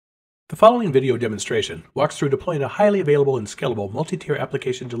The following video demonstration walks through deploying a highly available and scalable multi-tier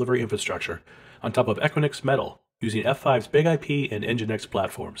application delivery infrastructure on top of Equinix Metal using F5's BIG-IP and NGINX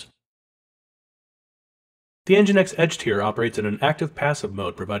platforms. The NGINX Edge tier operates in an active-passive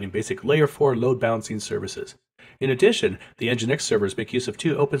mode, providing basic Layer 4 load balancing services. In addition, the NGINX servers make use of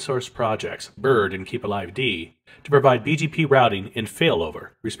two open-source projects, Bird and KeepAliveD, to provide BGP routing and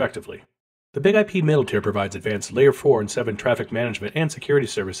failover, respectively. The BIG-IP middle tier provides advanced Layer 4 and 7 traffic management and security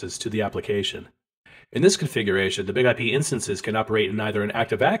services to the application. In this configuration, the BIG-IP instances can operate in either an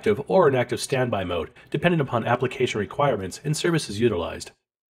active-active or an active standby mode, depending upon application requirements and services utilized.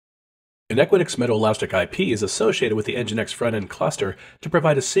 An Equinix Metal Elastic IP is associated with the NGINX front-end cluster to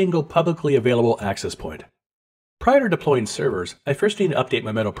provide a single publicly available access point. Prior to deploying servers, I first need to update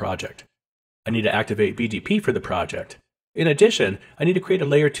my Metal project. I need to activate BGP for the project. In addition, I need to create a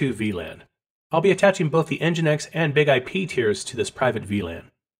Layer 2 VLAN. I'll be attaching both the NGINX and BIG-IP tiers to this private VLAN.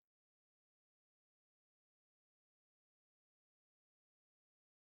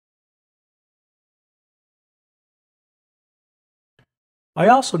 I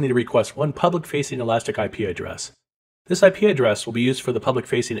also need to request one public-facing Elastic IP address. This IP address will be used for the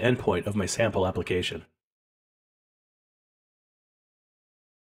public-facing endpoint of my sample application.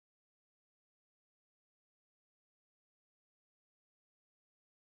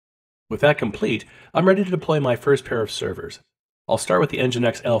 With that complete, I'm ready to deploy my first pair of servers. I'll start with the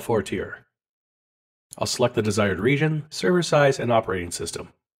NGINX L4 tier. I'll select the desired region, server size, and operating system.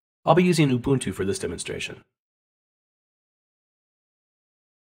 I'll be using Ubuntu for this demonstration.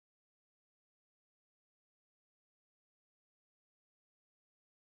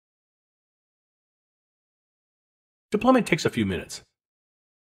 Deployment takes a few minutes.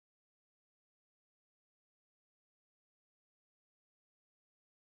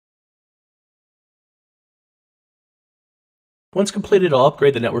 Once completed, I'll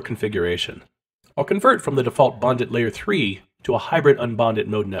upgrade the network configuration. I'll convert from the default bonded Layer 3 to a hybrid unbonded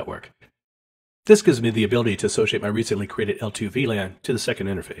node network. This gives me the ability to associate my recently created L2 VLAN to the second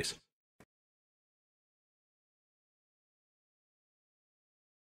interface.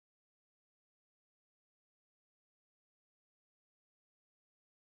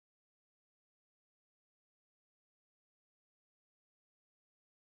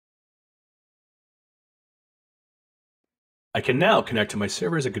 I can now connect to my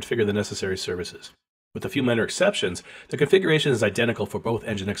servers and configure the necessary services. With a few minor exceptions, the configuration is identical for both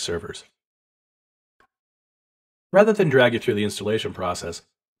NGINX servers. Rather than drag you through the installation process,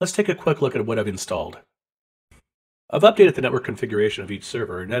 let's take a quick look at what I've installed. I've updated the network configuration of each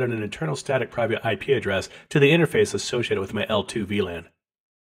server and added an internal static private IP address to the interface associated with my L2 VLAN.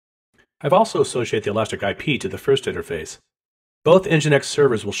 I've also associated the Elastic IP to the first interface. Both NGINX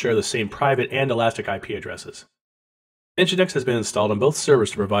servers will share the same private and Elastic IP addresses. NGINX has been installed on both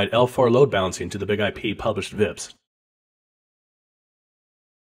servers to provide L4 load balancing to the BIG-IP published VIPs.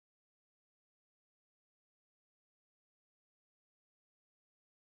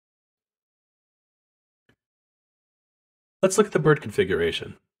 Let's look at the Bird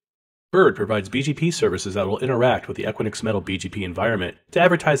configuration. Bird provides BGP services that will interact with the Equinix Metal BGP environment to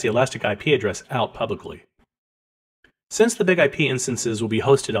advertise the Elastic IP address out publicly. Since the BIG-IP instances will be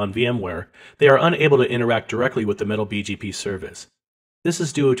hosted on VMware, they are unable to interact directly with the Metal BGP service. This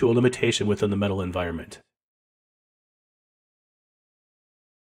is due to a limitation within the Metal environment.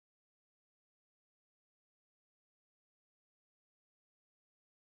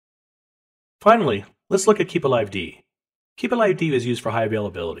 Finally, let's look at KeepAliveD. KeepAliveD is used for high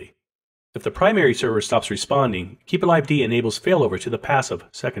availability. If the primary server stops responding, KeepAliveD enables failover to the passive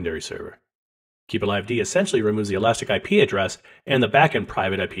secondary server. KeepAliveD essentially removes the Elastic IP address and the backend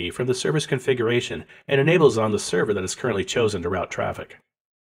private IP from the service configuration and enables it on the server that is currently chosen to route traffic.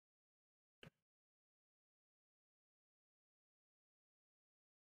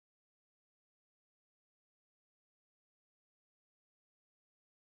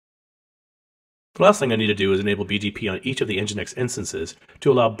 The last thing I need to do is enable BGP on each of the NGINX instances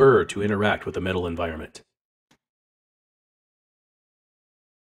to allow Bird to interact with the Metal environment.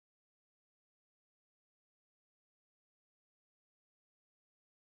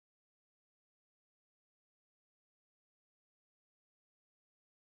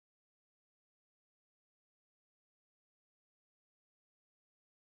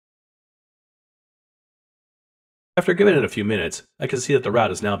 After giving it a few minutes, I can see that the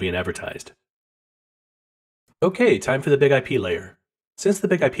route is now being advertised. Okay, time for the BIG-IP layer. Since the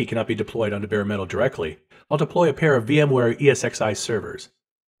BIG-IP cannot be deployed onto bare metal directly, I'll deploy a pair of VMware ESXi servers.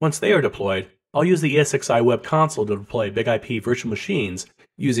 Once they are deployed, I'll use the ESXi web console to deploy BIG-IP virtual machines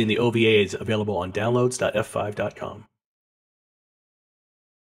using the OVAs available on downloads.f5.com.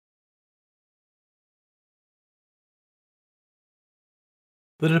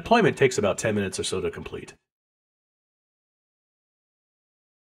 The deployment takes about 10 minutes or so to complete.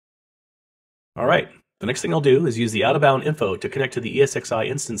 Alright, the next thing I'll do is use the out-of-bound info to connect to the ESXi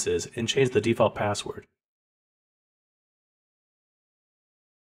instances and change the default password.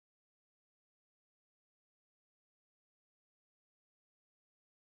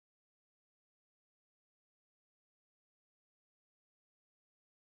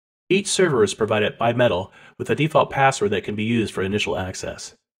 Each server is provided by Metal with a default password that can be used for initial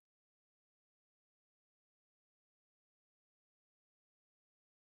access.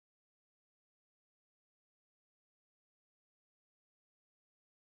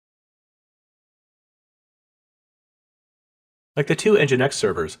 Like the two NGINX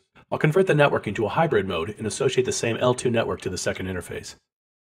servers, I'll convert the networking to a hybrid mode and associate the same L2 network to the second interface.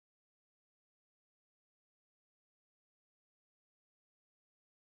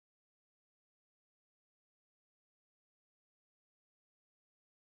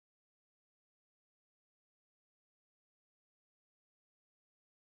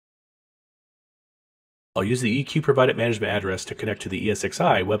 I'll use the EQ provided management address to connect to the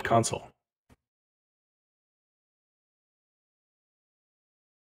ESXi web console.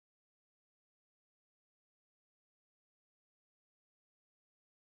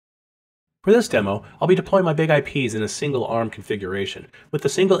 For this demo, I'll be deploying my BIG-IPs in a single ARM configuration, with a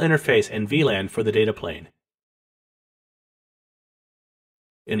single interface and VLAN for the data plane.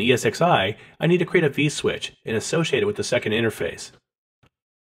 In ESXi, I need to create a vSwitch and associate it with the second interface.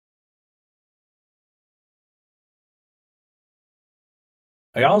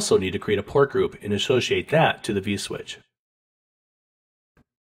 I also need to create a port group and associate that to the vSwitch.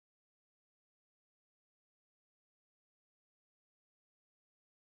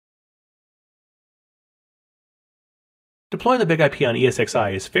 Deploying the BIG-IP on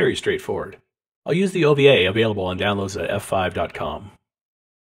ESXi is very straightforward. I'll use the OVA available on downloads at f5.com.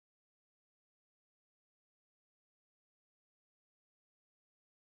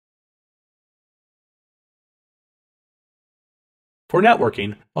 For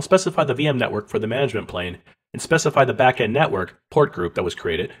networking, I'll specify the VM network for the management plane and specify the backend network port group that was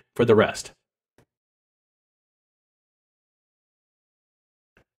created for the rest.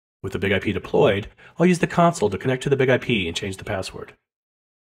 With the BIG-IP deployed, I'll use the console to connect to the BIG-IP and change the password.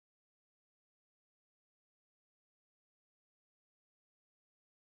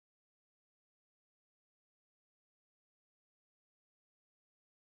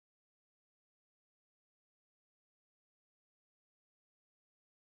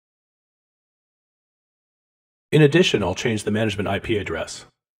 In addition, I'll change the management IP address.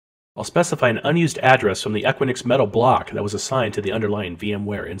 I'll specify an unused address from the Equinix Metal block that was assigned to the underlying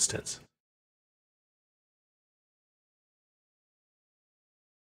VMware instance.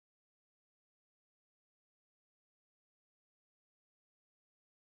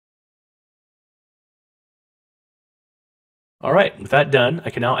 Alright, with that done,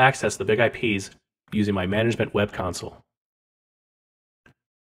 I can now access the BIG-IPs using my management web console.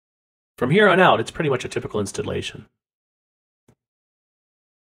 From here on out, it's pretty much a typical installation.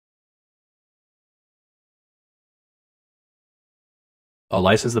 I'll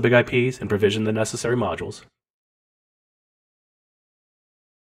license the BIG-IPs and provision the necessary modules.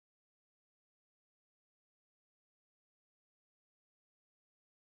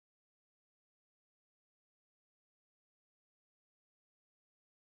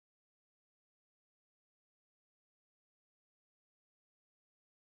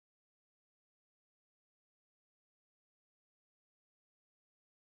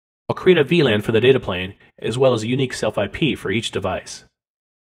 I'll create a VLAN for the data plane, as well as a unique self-IP for each device.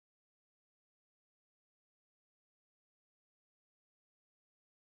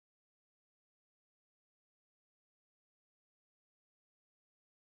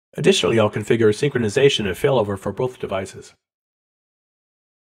 Additionally, I'll configure synchronization and failover for both devices.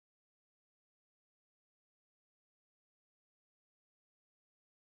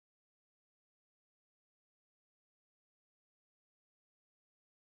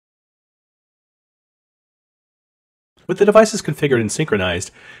 With the devices configured and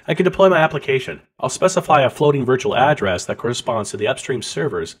synchronized, I can deploy my application. I'll specify a floating virtual address that corresponds to the upstream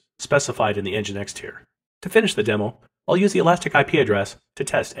servers specified in the NGINX tier. To finish the demo, I'll use the elastic IP address to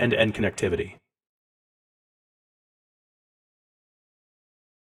test end-to-end connectivity.